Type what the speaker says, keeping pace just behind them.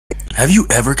Have you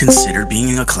ever considered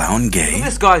being a clown gay?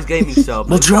 This guy's gaming cell.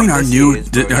 Well, join our new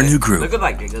group. Look at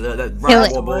that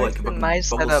round bubble, like a nice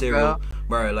bubble setup, cereal,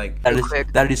 bro. Like That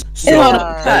is so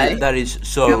that is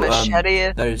so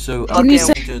machete.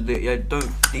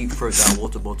 don't deep throat that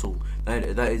water bottle. That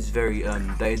is very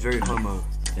homo.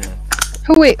 Yeah.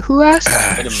 Oh, wait, who asked?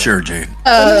 Sure, Jade. Jude,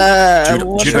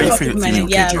 Jude, how you feeling,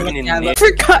 yeah, Jude? I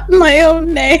forgot my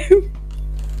own name.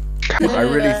 I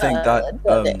really think that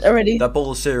already. that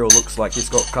bowl of cereal looks like it's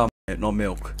got cum in it, not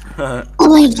milk. Oh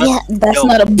my god, that's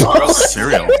not a bowl.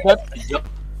 Cereal.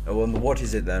 Oh, what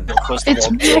is it then?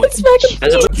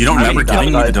 It's You don't remember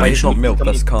giving me the That is not donation? milk.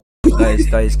 That's cum.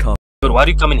 That is cum. Dude, why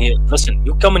do you come in here? Listen,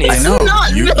 you come in here. I know.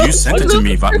 You sent it to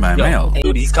me by mail.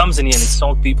 Dude, he comes in here and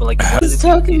insults people like. What is He's it?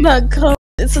 talking about cum.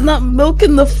 It's not milk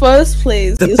in the first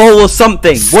place. The bowl of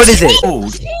something. What is it? Oh,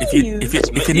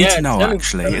 if you need to know,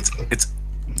 actually,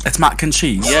 it's mac and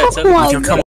cheese. Yeah, it's With your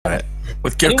cum on it.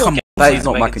 With your cum. That is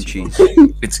not mac and cheese.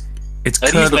 It's That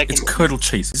is curdled. mac It's and- curdled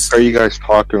cheese. What are you guys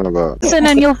talking about? Listen,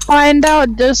 and you'll find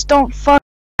out. Just don't fucking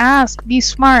ask. Be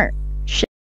smart.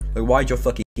 Like, why is your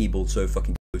fucking keyboard so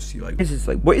fucking close to you? Like, this is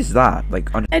like, what is that? Like,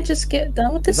 I just get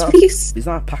done with this that- piece. is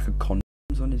that a pack of condoms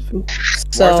on his phone?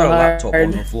 So Why is there a laptop hard.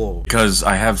 on the floor? Because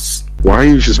I have. Why are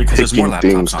you just Because there's more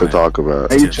picking things laptops to on it. talk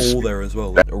about? It's You a just, Ball there as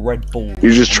well, like a red ball.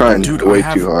 you're just trying Dude, way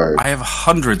too hard. I have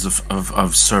hundreds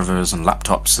of servers and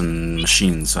laptops and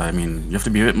machines. I mean, you have to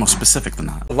be a bit more specific than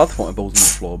that. I love to put my balls on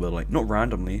the floor, but like, not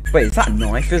randomly. Wait, is that a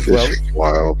knife as well? This is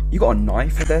wild. You got a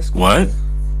knife at desk? What?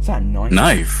 Is that a knife?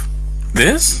 Knife?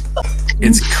 This?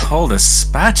 It's called a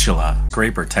spatula.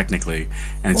 Scraper, technically.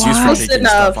 And it's used for Close taking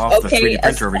enough. stuff off the Okay, 3D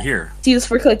printer over here. It's used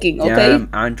for clicking, Yeah, okay?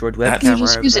 Android That- webcam. You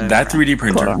just use it- That 3D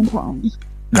printer,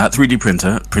 that 3D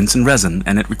printer prints in resin,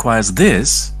 and it requires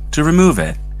this to remove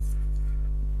it.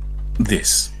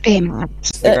 This. The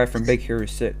guy from Big Hero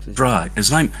 6. Right. His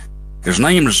name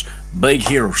is Big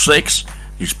Hero 6.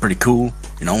 He's pretty cool.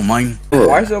 You know mine.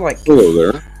 Why is there like...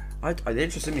 Hello there. It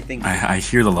interested me thinking... I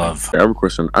hear the love. I have a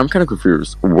question. I'm kind of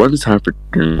confused. What is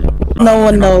happening? No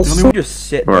one knows. You just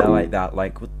sit there like that,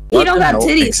 like... You don't have hell?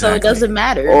 titties, so it Exactly. doesn't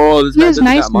matter. Oh, this He man has doesn't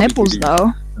nice got mommy nipples, titties.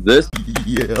 though. This?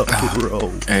 Yeah,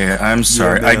 bro. Hey, I'm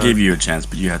sorry. I man. gave you a chance,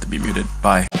 but you had to be muted.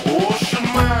 Bye.